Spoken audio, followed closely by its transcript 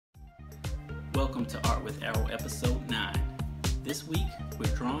Welcome to Art with Arrow episode 9. This week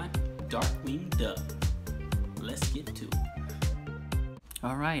we're drawing Darkwing Duck. Let's get to it.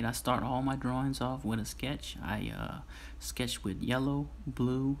 Alright, I start all my drawings off with a sketch. I sketch with yellow,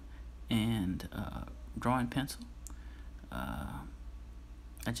 blue, and drawing pencil.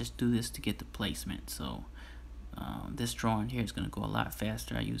 I just do this to get the placement. So this drawing here is going to go a lot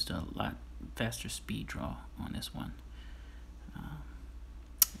faster. I used a lot faster speed draw on this one.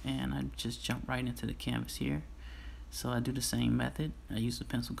 And I just jump right into the canvas here. So I do the same method. I use the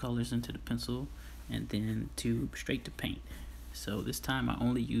pencil colors into the pencil and then straight to paint. So this time I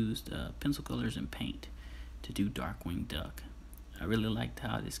only used pencil colors and paint to do Darkwing Duck. I really liked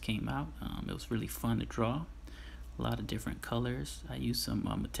how this came out. It was really fun to draw. A lot of different colors. I used some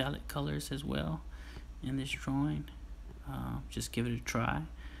metallic colors as well in this drawing. Just give it a try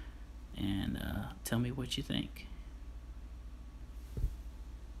and tell me what you think.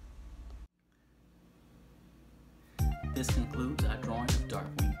 This concludes our drawing of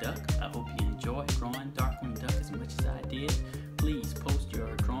Darkwing Duck. I hope you enjoyed drawing Darkwing Duck as much as I did. Please post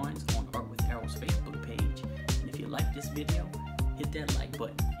your drawings on Art with Arrow's Facebook page. And if you like this video, hit that like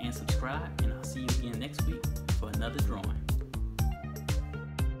button and subscribe, and I'll see you again next week for another drawing.